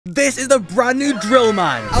This is the brand new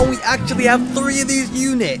Drillman, and we actually have 3 of these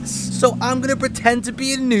units. So I'm gonna pretend to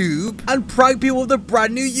be a noob and prank people with the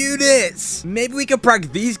brand new units. Maybe we can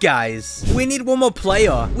prank these guys. We need one more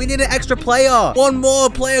player. We need an extra player. One more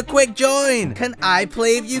player, quick join. Can I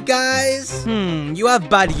play with you guys? You have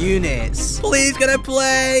bad units. Please, can I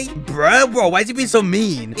play? Bro, why is he being so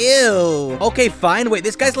mean? Ew. Okay, fine. Wait,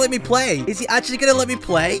 this guy's letting me play. Is he actually gonna let me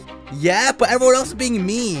play? Yeah, but everyone else is being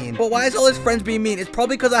mean. But why is all his friends being mean? It's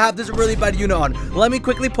probably because I have this really bad unit on. Let me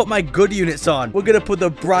quickly put my good units on. We're gonna put the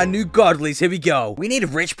brand new godlies. Here we go. We need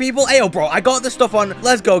rich people. Ayo, bro, I got this stuff on.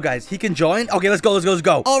 Let's go, guys. He can join. Okay, let's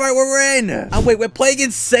go. All right, we're in. And wait, we're playing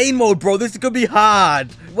insane mode, bro. This is gonna be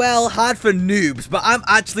hard. Well, hard for noobs, but I'm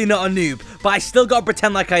actually not a noob. But I still gotta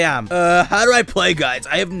pretend like I am. How do I play, guys?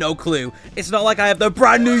 I have no clue. It's not like I have the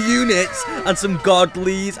brand new units and some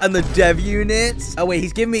godlies and the dev units. Oh, wait,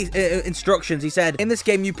 he's giving me instructions. He said, in this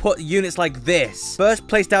game, you put units like this. First,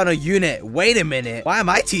 place down a unit. Wait a minute. Why am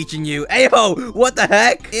I teaching you? Ayo, what the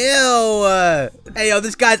heck? Ew. Ayo,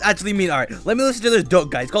 this guy's actually mean. All right, let me listen to this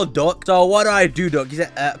duck, guys. It's called Duck. So what do, Duck? He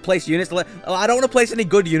said, place units. I don't want to place any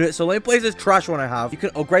good units, so let me place this trash one I have. You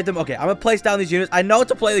can upgrade them. Okay, I'm gonna place down these units. I know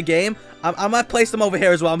to play the game. I'm gonna place them over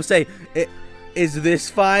here as well. I'm gonna say, is this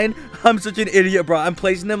fine? I'm such an idiot, bro. I'm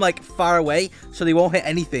placing them like far away so they won't hit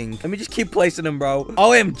anything. Let me just keep placing them, bro.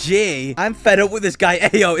 OMG. I'm fed up with this guy.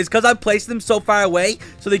 Ayo, it's because I'm placing them so far away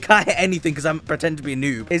so they can't hit anything because I'm pretending to be a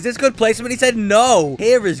noob. Is this good placement? He said no.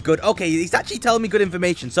 Here is good. Okay, he's actually telling me good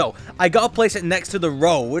information. So I gotta place it next to the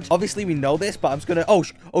road. Obviously, we know this, but I'm just gonna...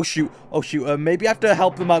 Oh, shoot. Maybe I have to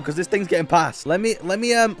help them out because this thing's getting past. Let me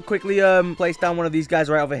quickly place down one of these guys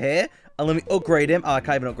right over here. And let me upgrade him. Oh, I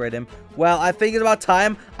can't even upgrade him. Well, I think it's about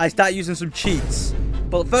time I start using some cheats.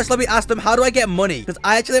 But first, let me ask them, how do I get money? Because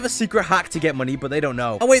I actually have a secret hack to get money, but they don't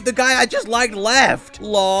know. Oh, wait, the guy I just liked left.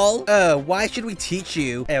 Lol. Why should we teach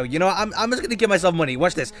you? Oh, you know what? I'm just going to give myself money.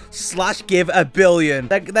 Watch this. /give $1 billion.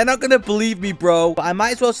 They're not going to believe me, bro. But I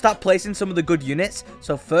might as well start placing some of the good units.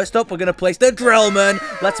 So first up, we're going to place the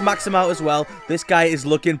Drillman. Let's max him out as well. This guy is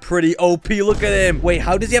looking pretty OP. Look at him. Wait,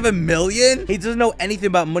 how does he have $1 million? He doesn't know anything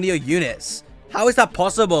about money or units. How is that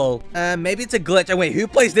possible? Maybe it's a glitch. And wait, who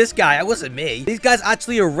plays this guy? It wasn't me. These guys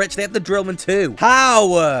actually are rich. They have the Drillman too.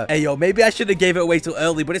 How? Hey, yo, maybe I should have gave it away too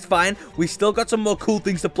early, but it's fine. We still got some more cool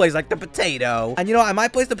things to place, like the potato. And you know what? I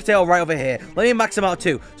might place the potato right over here. Let me max him out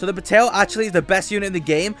too. So the potato actually is the best unit in the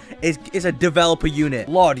game. Is a developer unit.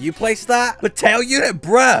 Lord, you placed that? Potato unit?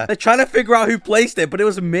 Bruh. They're trying to figure out who placed it, but it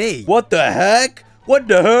was me. What the heck? What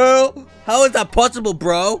the hell? How is that possible,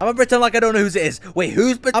 bro? I'm gonna pretend like I don't know whose it is. Wait,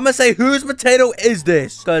 I'm gonna say, whose potato is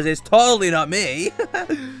this? Because it's totally not me.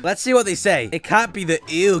 Let's see what they say. It can't be the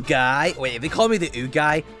ew guy. Wait, if they call me the ew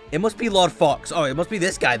guy, it must be Lord Fox. Oh, it must be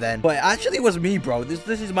this guy then. But it actually was me, bro.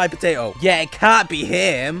 This is my potato. Yeah, it can't be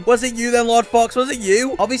him. Was it you then, Lord Fox? Was it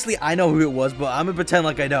you? Obviously, I know who it was, but I'm gonna pretend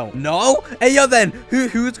like I don't. No? Hey, yo, then.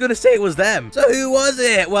 Who's gonna say it was them? So who was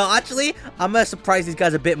it? Well, actually, I'm gonna surprise these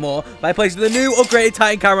guys a bit more by placing the new upgraded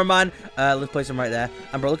Titan cameraman. Let's place him right there.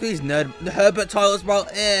 And bro, look at these Herbert toilets, bro.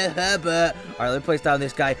 Herbert. All right, let me place down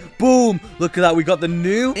this guy. Boom. Look at that. We got the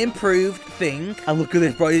new improved thing. And look at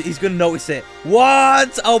this, bro. He's gonna notice it.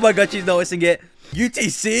 What? Oh my god, she's noticing it.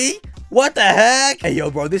 UTC? What the heck? Hey,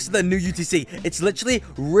 yo, bro, this is the new UTC. It's literally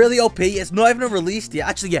really OP. It's not even released yet.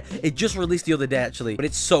 Actually, yeah, it just released the other day, actually. But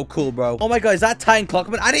it's so cool, bro. Oh, my God, is that Titan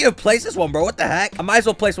Clockman? I didn't even place this one, bro. What the heck? I might as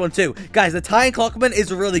well place one, too. Guys, the Titan Clockman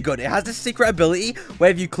is really good. It has this secret ability where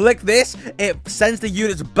if you click this, it sends the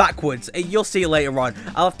units backwards. You'll see it later on.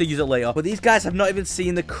 I'll have to use it later. But these guys have not even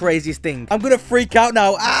seen the craziest thing. I'm going to freak out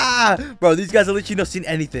now. Ah! Bro, these guys are literally not seen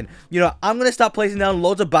anything. You know, I'm going to start placing down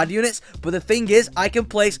loads of bad units. But the thing is, I can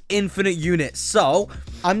place infinite units. So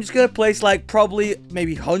I'm just gonna place like probably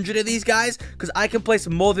maybe 100 of these guys because I can place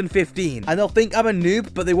more than 15 and they'll think I'm a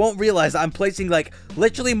noob, but they won't realize that I'm placing like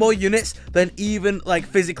literally more units than even like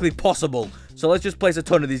physically possible. So let's just place a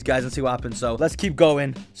ton of these guys and see what happens. So let's keep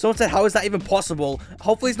going. Someone said, how is that even possible?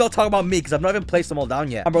 Hopefully he's not talking about me because I've not even placed them all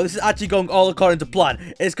down yet. And bro, this is actually going all according to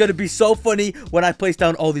plan. It's going to be so funny when I place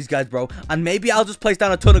down all these guys, bro. And maybe I'll just place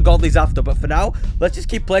down a ton of godlies after. But for now, let's just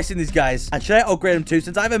keep placing these guys. And should I upgrade them too?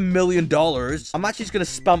 Since I have $1 million, I'm actually just going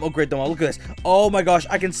to spam upgrade them all. Look at this. Oh my gosh,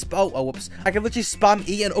 I can whoops. I can literally spam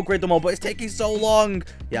E and upgrade them all, but it's taking so long.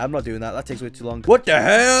 Yeah, I'm not doing that. That takes way too long. What the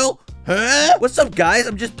hell? Huh? What's up, guys?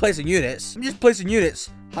 I'm just placing units.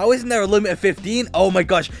 How isn't there a limit of 15? Oh my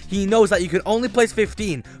gosh, he knows that you can only place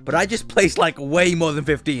 15, but I just placed like way more than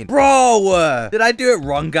 15. Bro, did I do it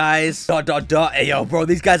wrong, guys? ... Hey, yo, bro,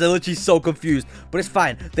 these guys are literally so confused, but it's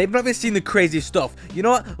fine. They've never seen the craziest stuff. You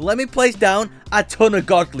know what? Let me place down a ton of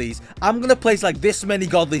godlies. I'm gonna place like this many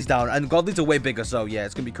godlies down, and godlies are way bigger, so yeah,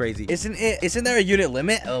 it's gonna be crazy. Isn't there a unit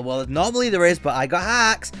limit? Oh, well, normally there is, but I got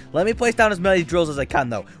hacks. Let me place down as many drills as I can,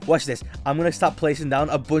 though. Watch this. I'm gonna start placing down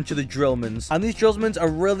a bunch of the Drillmans, and these Drillmans are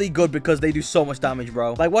really good because they do so much damage,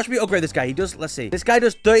 bro. Like, watch me upgrade this guy. He does, let's see. This guy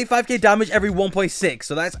does 35k damage every 1.6,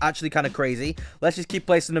 so that's actually kind of crazy. Let's just keep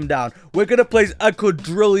placing them down. We're gonna place a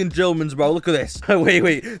quadrillion Drillmans, bro. Look at this.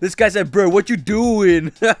 Wait. This guy said, bro, what you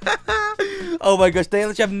doing? Oh my gosh, they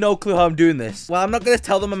literally have no clue how I'm doing this. Well, I'm not going to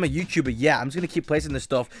tell them I'm a YouTuber yet. I'm just going to keep placing this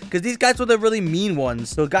stuff because these guys were the really mean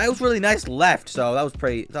ones. The guy was really nice left, so that was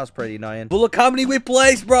pretty annoying. But look how many we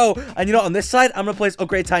placed, bro. And you know, on this side, I'm going to place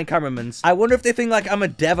upgrade time cameramans. I wonder if they think like I'm a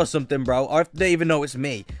dev or something, bro, or if they even know it's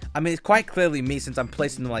me. I mean, it's quite clearly me since I'm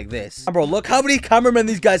placing them like this. And bro, look how many cameramen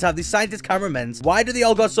these guys have. These scientist cameramen. Why do they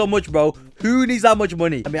all got so much, bro? Who needs that much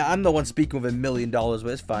money? I mean, I'm the one speaking with $1 million, but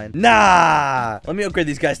it's fine. Nah. Let me upgrade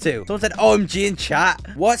these guys too. Someone said OMG in chat.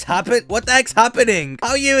 What's happened? What the heck's happening? How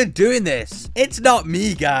are you even doing this? It's not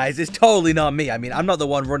me, guys. It's totally not me. I mean, I'm not the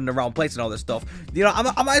one running around placing all this stuff. You know,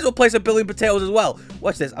 I might as well place 1 billion potatoes as well.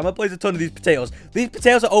 Watch this. I'm gonna place a ton of these potatoes. These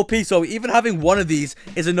potatoes are OP, so even having one of these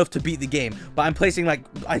is enough to beat the game. But I'm placing like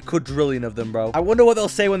a quadrillion of them, bro. I wonder what they'll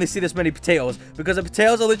say when they see this many potatoes, because the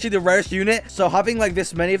potatoes are literally the rarest unit. So having like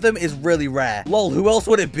this many of them is really rare. Lol, who else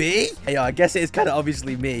would it be? Hey, yo, I guess it is kind of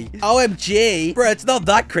obviously me. OMG. Bro, it's not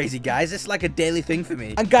that crazy, guys. It's like a daily thing for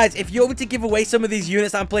me. And guys, if you want me to give away some of these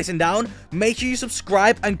units I'm placing down, make sure you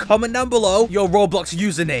subscribe and comment down below your Roblox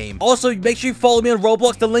username. Also, make sure you follow me on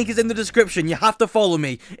Roblox. The link is in the description. You have to follow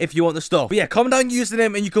me if you want the stuff. But yeah, comment down your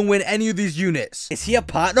username and you can win any of these units. Is he a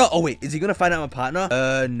partner? Oh, wait. Is he going to find out I'm a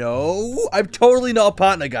partner? No. I'm totally not a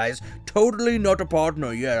partner, guys. Totally not a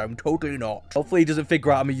partner. Yeah, I'm totally not. Hopefully he doesn't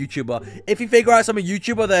figure out I'm a YouTuber. If he figures out I'm a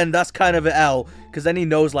YouTuber, then that's kind of an L, because then he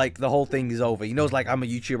knows like the whole thing is over. He knows like I'm a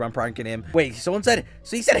YouTuber, I'm pranking him. Wait, someone said,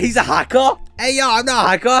 so he said he's a hacker? Hey, yo, I'm not a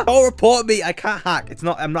hacker. Don't report me. I can't hack.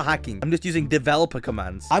 I'm not hacking. I'm just using developer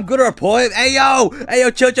commands. I'm gonna report him. Hey, yo,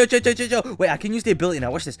 chill. Wait, I can use the ability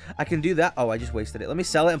now. Watch this. I can do that. Oh, I just wasted it. Let me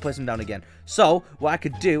sell it and place them down again. So what I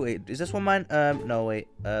could do, is this one mine? No, wait.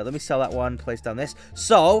 Let me sell that one, place down this.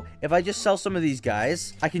 So if I just sell some of these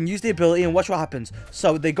guys, I can use the ability and watch what happens.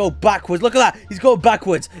 So they go backwards. Look at that. He's going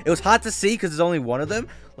backwards. It was hard to see because there's only one of them.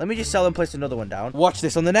 Let me just sell and place another one down. Watch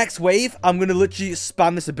this. On the next wave, I'm going to literally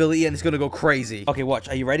spam this ability and it's going to go crazy. Okay, watch.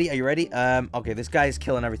 Are you ready? Are you ready? Okay, this guy is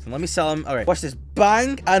killing everything. Let me sell him. All right, watch this.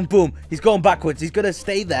 Bang, and boom. He's going backwards. He's going to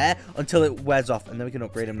stay there until it wears off, and then we can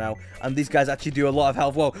upgrade him now. And these guys actually do a lot of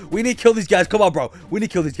health. Whoa, we need to kill these guys. Come on, bro. We need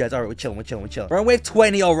to kill these guys. All right, we're chilling. We're on wave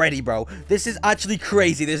 20 already, bro. This is actually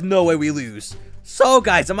crazy. There's no way we lose. So,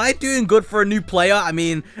 guys, am I doing good for a new player? I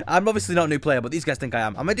mean, I'm obviously not a new player, but these guys think I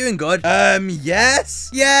am. Am I doing good? Yes.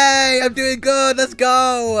 Yay, I'm doing good. Let's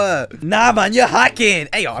go. Nah, man, you're hacking.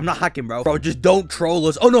 Hey, yo, I'm not hacking, bro. Bro, just don't troll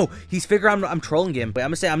us. Oh, no, he's figuring I'm trolling him. Wait, I'm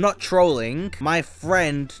gonna say I'm not trolling. My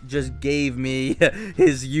friend just gave me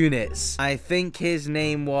his units. I think his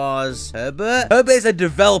name was Herbert. Herbert is a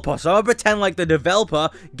developer, so I'm gonna pretend like the developer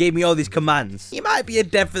gave me all these commands. He might be a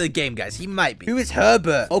dev for the game, guys. He might be. Who is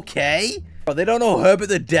Herbert? Okay. Bro, they don't know Herbert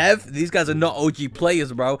the dev. These guys are not OG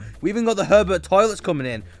players, bro. We even got the Herbert toilets coming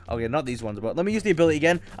in. Okay, not these ones, but let me use the ability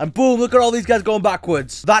again. And boom, look at all these guys going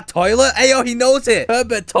backwards. That toilet? Hey, yo, he knows it.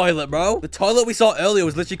 Herbert toilet, bro. The toilet we saw earlier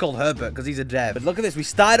was literally called Herbert because he's a dev. But look at this. We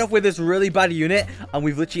started off with this really bad unit, and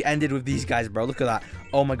we've literally ended with these guys, bro. Look at that.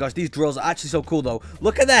 Oh my gosh, these drills are actually so cool, though.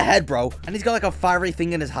 Look at their head, bro. And he's got like a fiery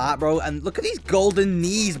thing in his heart, bro. And look at these golden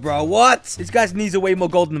knees, bro. What? These guys' knees are way more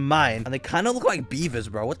golden than mine. And they kind of look like beavers,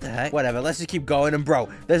 bro. What the heck? Whatever. Let's just keep going. And bro,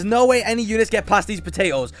 there's no way any units get past these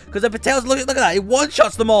potatoes. Because the potatoes, look at that. It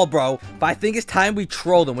one-shots them all, bro. But I think it's time we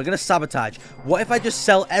troll them. We're going to sabotage. What if I just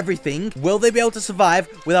sell everything? Will they be able to survive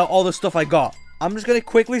without all the stuff I got? I'm just going to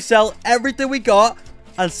quickly sell everything we got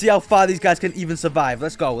and see how far these guys can even survive.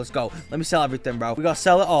 Let's go. Let me sell everything, bro. We gotta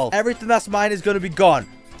sell it all. Everything that's mine is gonna be gone.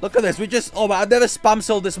 Look at this. We just... Oh, man. I've never spam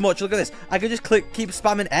sold this much. Look at this. I can just keep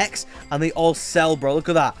spamming X, and they all sell, bro. Look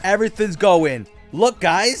at that. Everything's going. Look,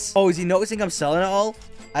 guys. Oh, is he noticing I'm selling it all?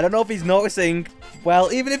 I don't know if he's noticing.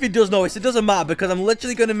 Well, even if he does notice, it doesn't matter because I'm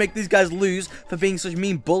literally going to make these guys lose for being such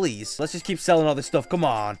mean bullies. Let's just keep selling all this stuff. Come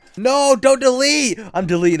on. No, don't delete. I'm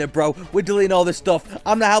deleting it, bro. We're deleting all this stuff.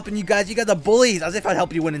 I'm not helping you guys. You guys are bullies. As if I'd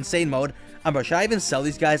help you in insane mode. And bro, should I even sell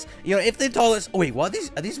these guys? You know, if the toilets... Oh, wait, what are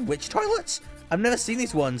these? Are these witch toilets? I've never seen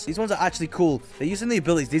these ones. These ones are actually cool. They're using the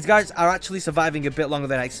abilities. These guys are actually surviving a bit longer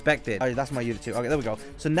than I expected. All right, that's my unit too. Okay, there we go.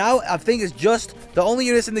 So now I think it's just the only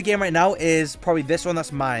units in the game right now is probably this one.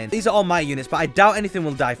 That's mine. These are all my units, but I doubt anything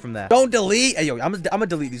will die from there. Don't delete. Hey, yo, I'm gonna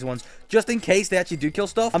delete these ones just in case they actually do kill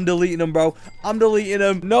stuff. I'm deleting them, bro. I'm deleting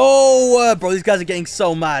them. No, bro, these guys are getting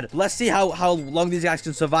so mad. Let's see how long these guys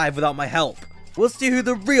can survive without my help. We'll see who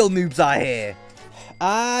the real noobs are here.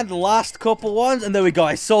 And last couple ones, and there we go.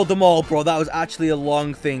 I sold them all, bro. That was actually a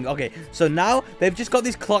long thing. Okay, so now they've just got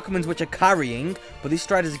these clockmans which are carrying, but these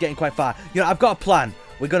striders are getting quite far. You know, I've got a plan.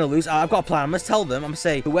 We're gonna lose. I've got a plan. I'm gonna tell them. I'm gonna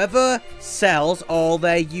say whoever sells all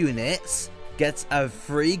their units gets a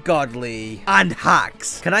free godly and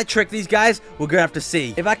hacks. Can I trick these guys? We're gonna have to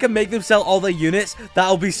see. If I can make them sell all their units,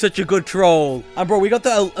 that'll be such a good troll. And bro, we got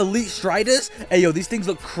the elite striders. Hey yo, these things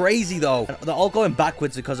look crazy though. And they're all going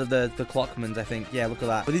backwards because of the clockmans, I think. Yeah, look at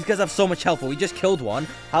that. But these guys have so much health. Well, we just killed one.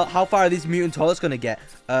 How far are these mutant toilets gonna get?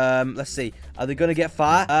 Let's see. Are they gonna get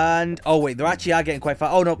far? And oh wait, they actually are getting quite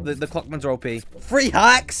far. Oh no, the clockmans are OP. Free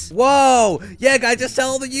hacks. Whoa. Yeah, guys, just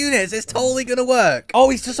sell all the units. It's totally gonna work.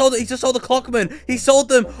 Oh, he just sold the clockman. He sold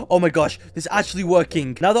them. Oh my gosh, this is actually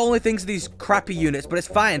working. Now the only things are these crappy units, but it's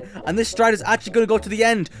fine. And this strider's actually gonna go to the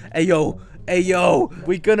end. Hey yo. Hey, yo,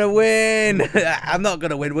 we're gonna win. I'm not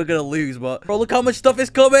gonna win. We're gonna lose, but... Bro, look how much stuff is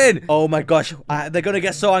coming. Oh, my gosh. They're gonna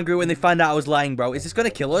get so angry when they find out I was lying, bro. Is this gonna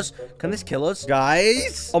kill us? Can this kill us?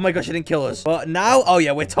 Guys? Oh, my gosh, it didn't kill us. But now... Oh,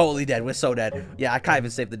 yeah, we're totally dead. We're so dead. Yeah, I can't even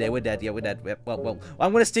save the day. We're dead. Yeah, we're dead. Well,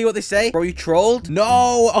 I'm gonna see what they say. Bro, you trolled?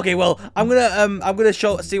 No. Okay, well, I'm gonna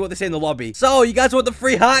see what they say in the lobby. So, you guys want the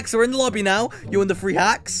free hacks? We're in the lobby now. You want the free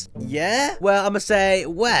hacks? Yeah? Well, I'm gonna say,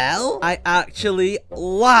 well, I actually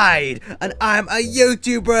lied. And I'm a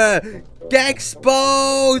YouTuber. Get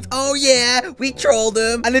exposed. Oh yeah, we trolled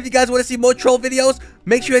them. And if you guys want to see more troll videos,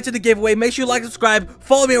 make sure you enter the giveaway. Make sure you like, subscribe,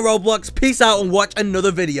 follow me on Roblox. Peace out and watch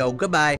another video. Goodbye.